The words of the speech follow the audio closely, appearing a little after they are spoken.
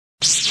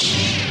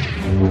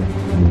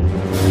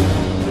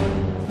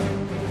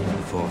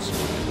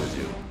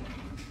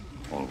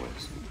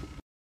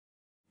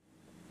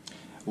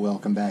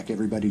Welcome back,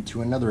 everybody,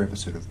 to another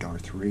episode of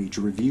Darth Rage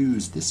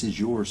Reviews. This is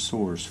your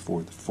source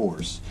for the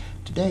Force.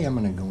 Today I'm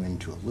going to go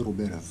into a little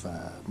bit of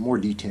more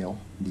detail.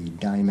 The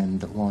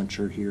Diamond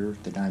launcher here,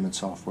 the Diamond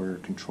software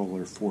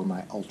controller for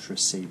my Ultra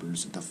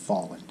Sabers, the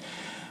Fallen.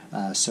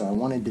 So I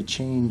wanted to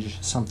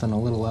change something a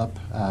little up,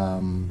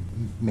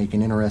 make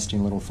an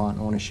interesting little font.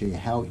 I want to show you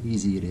how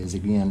easy it is.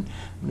 Again,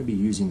 I'm going to be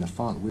using the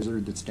font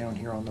wizard that's down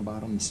here on the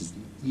bottom. This is the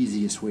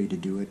easiest way to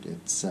do it.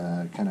 It's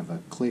kind of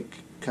a click,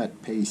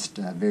 cut, paste,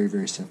 very,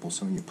 very simple.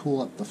 So when you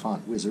pull up the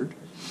font wizard,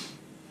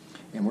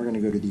 and we're going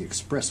to go to the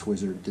Express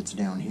wizard that's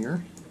down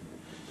here.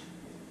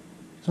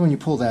 So when you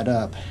pull that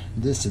up,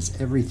 this is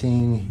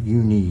everything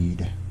you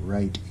need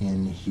right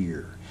in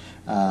here.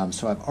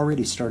 So I've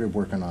already started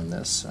working on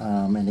this,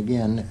 and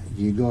again,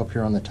 you go up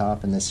here on the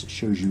top and this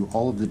shows you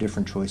all of the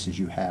different choices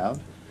you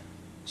have.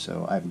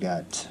 So I've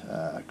got,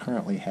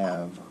 currently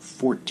have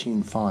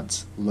 14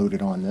 fonts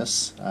loaded on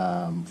this,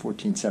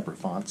 14 separate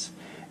fonts,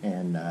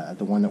 and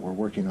the one that we're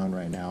working on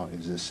right now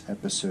is this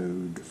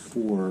Episode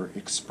 4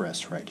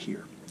 Express right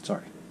here.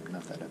 Sorry,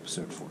 not that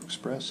Episode 4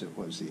 Express, it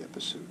was the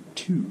Episode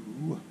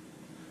 2.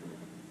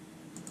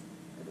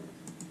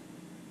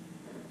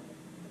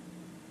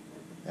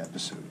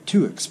 Episode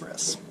 2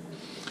 Express.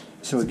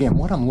 So again,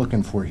 what I'm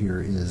looking for here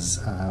is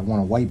I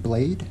want a white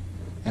blade,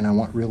 and I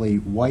want really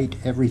white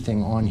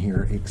everything on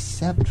here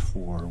except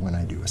for when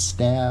I do a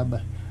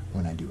stab,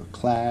 when I do a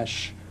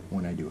clash,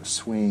 when I do a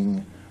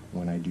swing,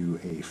 when I do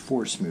a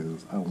force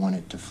move. I want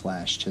it to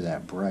flash to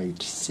that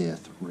bright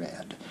Sith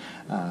Red.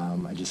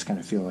 I just kind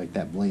of feel like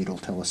that blade will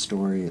tell a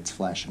story. It's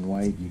flashing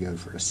white, you go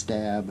for a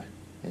stab,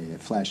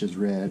 it flashes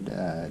red,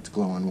 it's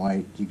glowing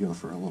white, you go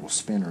for a little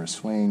spin or a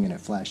swing and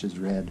it flashes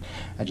red.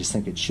 I just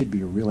think it should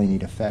be a really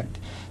neat effect.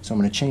 So I'm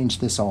going to change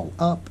this all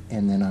up,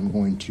 and then I'm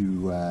going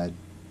to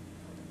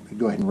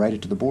go ahead and write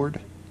it to the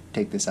board,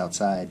 take this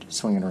outside,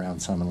 swing it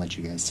around some, and let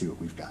you guys see what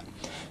we've got.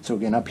 So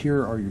again, up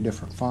here are your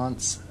different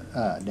fonts.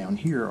 Down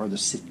here are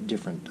the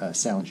different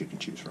sounds you can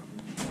choose from.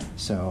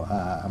 So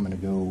I'm going to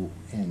go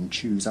and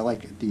choose, I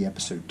like the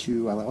Episode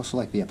 2, I also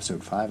like the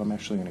Episode 5. I'm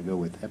actually going to go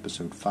with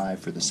Episode 5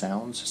 for the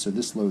sounds. So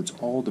this loads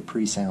all the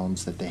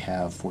pre-sounds that they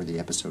have for the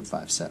Episode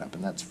 5 setup,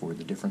 and that's for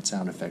the different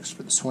sound effects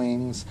for the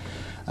swings,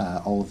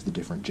 all of the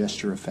different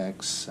gesture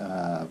effects,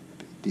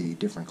 the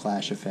different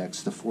clash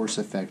effects, the force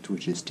effect,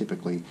 which is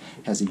typically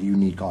has a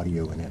unique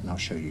audio in it, and I'll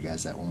show you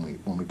guys that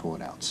when we pull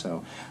it out.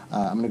 So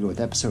I'm going to go with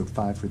Episode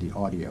 5 for the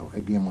audio.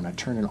 Again, when I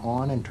turn it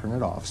on and turn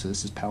it off, so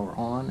this is power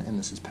on and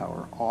this is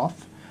power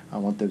off, I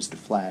want those to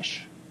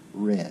flash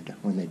red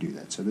when they do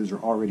that. So those are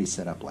already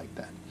set up like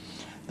that.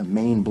 The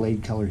main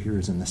blade color here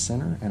is in the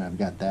center, and I've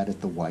got that at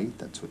the white.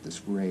 That's what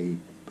this gray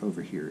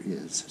over here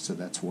is, so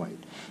that's white.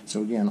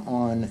 So again,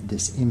 on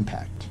this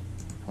impact,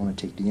 I want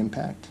to take the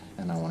impact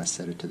and I want to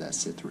set it to that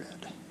Sith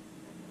Red.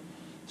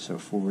 So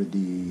for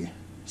the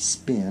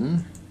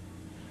spin,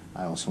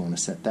 I also want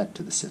to set that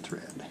to the Sith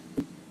Red.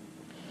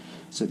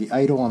 So the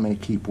idle, I'm going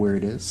to keep where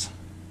it is.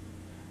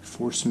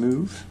 Force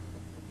move,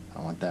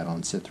 I want that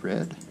on Sith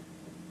Red.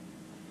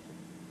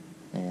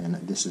 And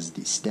this is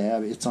the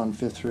stab, it's on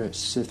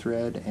Sith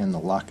Red, and the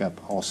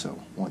lockup also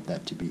want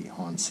that to be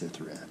on Sith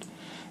Red.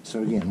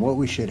 So again, what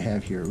we should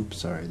have here,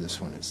 oops, sorry,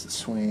 this one is the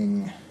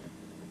swing.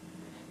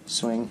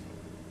 Swing,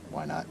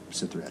 why not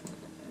Sith Red?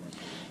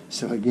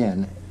 So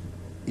again,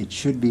 it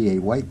should be a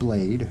white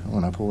blade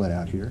when I pull it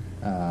out here,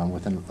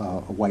 with a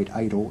white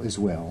idle as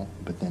well,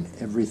 but then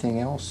everything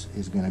else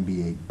is going to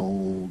be a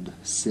bold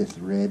Sith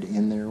Red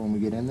in there when we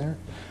get in there.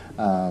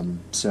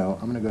 So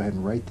I'm going to go ahead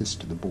and write this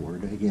to the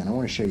board. Again, I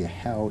want to show you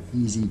how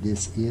easy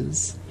this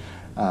is.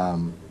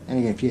 And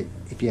again,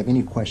 if you have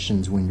any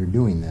questions when you're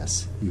doing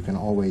this, you can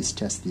always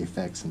test the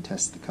effects and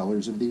test the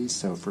colors of these.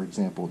 So for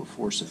example, the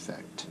force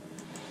effect.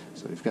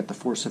 So we've got the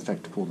force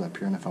effect pulled up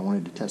here, and if I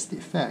wanted to test the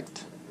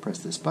effect, press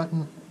this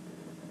button.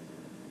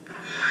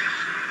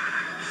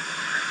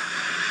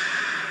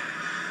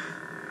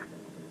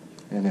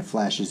 And it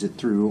flashes it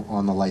through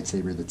on the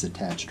lightsaber that's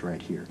attached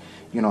right here.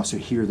 You can also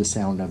hear the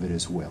sound of it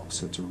as well.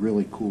 So it's a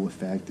really cool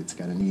effect. It's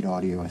got a neat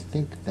audio. I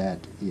think that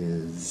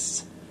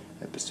is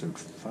Episode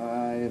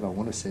 5. I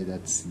want to say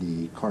that's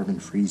the carbon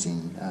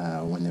freezing,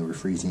 when they were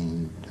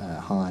freezing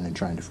Han and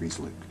trying to freeze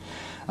Luke.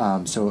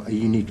 So a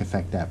unique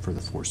effect that for the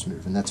force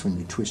move, and that's when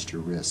you twist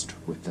your wrist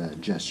with a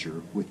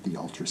gesture with the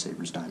Ultra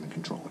Sabers Diamond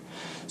controller.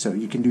 So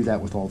you can do that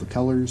with all the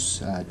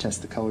colors,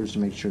 test the colors to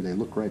make sure they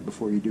look right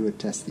before you do it,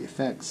 test the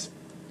effects,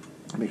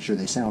 make sure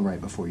they sound right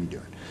before you do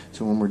it.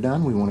 So when we're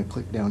done, we want to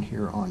click down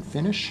here on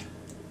Finish.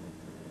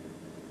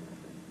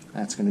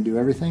 That's going to do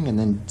everything, and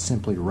then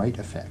simply write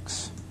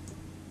effects.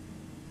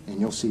 And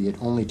you'll see it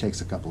only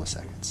takes a couple of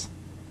seconds.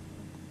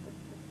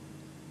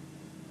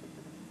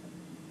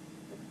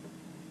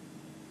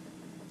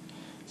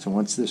 So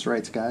once this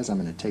writes, guys,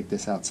 I'm going to take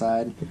this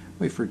outside,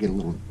 wait for it to get a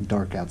little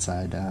dark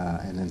outside,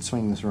 and then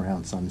swing this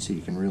around some so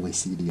you can really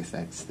see the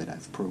effects that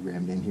I've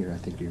programmed in here. I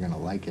think you're going to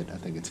like it. I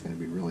think it's going to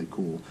be really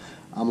cool.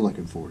 I'm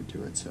looking forward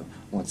to it. So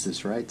once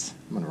this writes,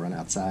 I'm going to run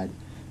outside,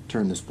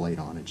 turn this blade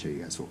on, and show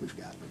you guys what we've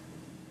got.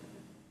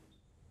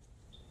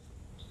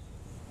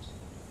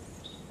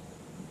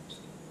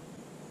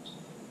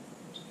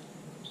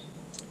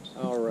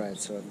 Alright,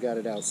 so I've got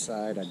it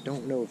outside. I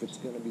don't know if it's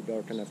going to be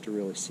dark enough to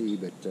really see,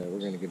 but we're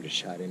going to give it a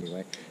shot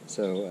anyway.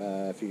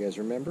 So if you guys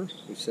remember,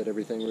 we've set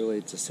everything really,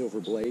 it's a silver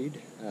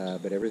blade,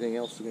 but everything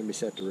else is going to be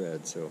set to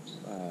red. So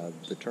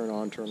the turn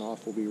on, turn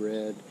off will be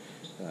red,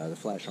 the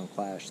flash on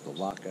flash, the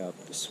lock up,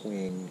 the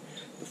swing,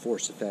 the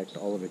force effect,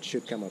 all of it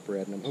should come up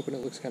red, and I'm hoping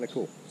it looks kind of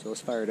cool. So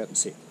let's fire it up and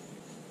see.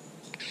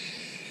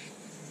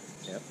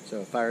 Yep,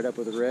 so fire it up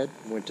with the red,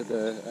 went to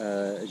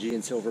the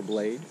Aegean silver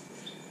blade.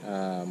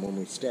 When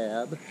we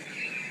stab,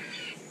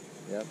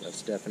 yep,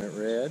 that's definite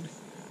red.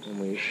 When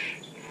we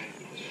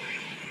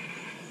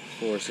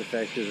force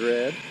effect is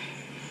red.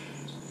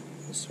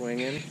 The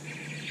swinging,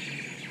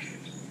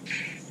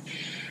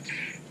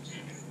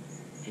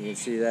 you can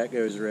see that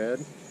goes red.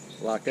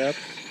 Lock up,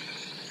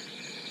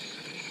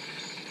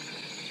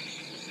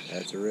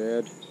 that's a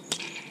red.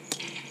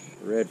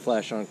 Red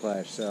flash on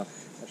flash. So I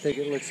think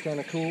it looks kind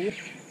of cool.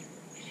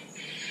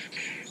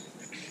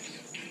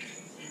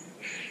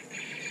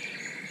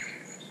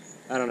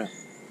 I don't know.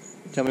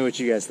 Tell me what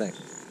you guys think.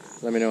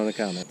 Let me know in the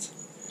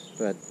comments.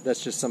 But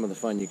that's just some of the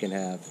fun you can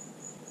have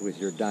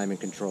with your diamond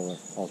controller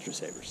Ultra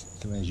Sabers.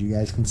 So as you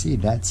guys can see,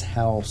 that's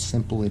how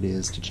simple it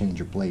is to change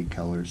your blade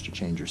colors, to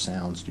change your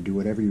sounds, to do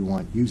whatever you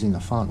want using the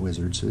font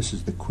wizard. So this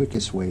is the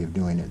quickest way of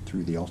doing it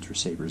through the Ultra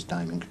Sabers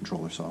diamond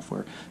controller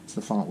software. It's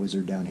the font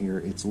wizard down here.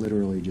 It's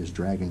literally just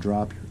drag and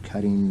drop. You're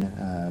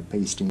cutting,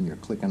 pasting, you're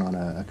clicking on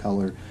a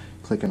color,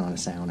 clicking on a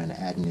sound, and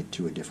adding it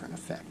to a different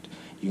effect.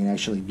 You can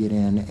actually get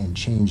in and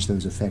change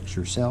those effects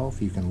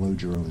yourself. You can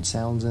load your own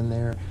sounds in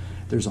there.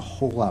 There's a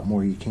whole lot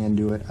more you can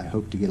do it. I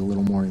hope to get a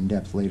little more in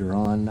depth later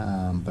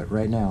on, but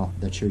right now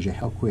that shows you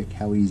how quick,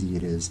 how easy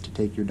it is to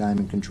take your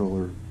diamond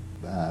controller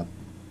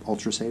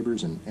Ultra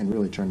Sabers and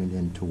really turn it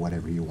into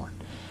whatever you want.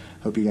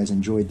 Hope you guys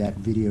enjoyed that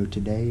video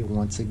today.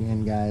 Once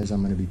again, guys,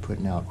 I'm going to be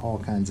putting out all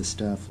kinds of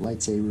stuff,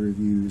 lightsaber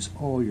reviews,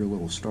 all your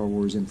little Star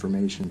Wars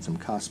information, some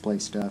cosplay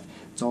stuff.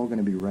 It's all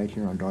going to be right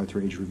here on Darth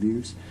Rage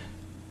Reviews.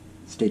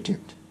 Stay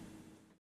tuned.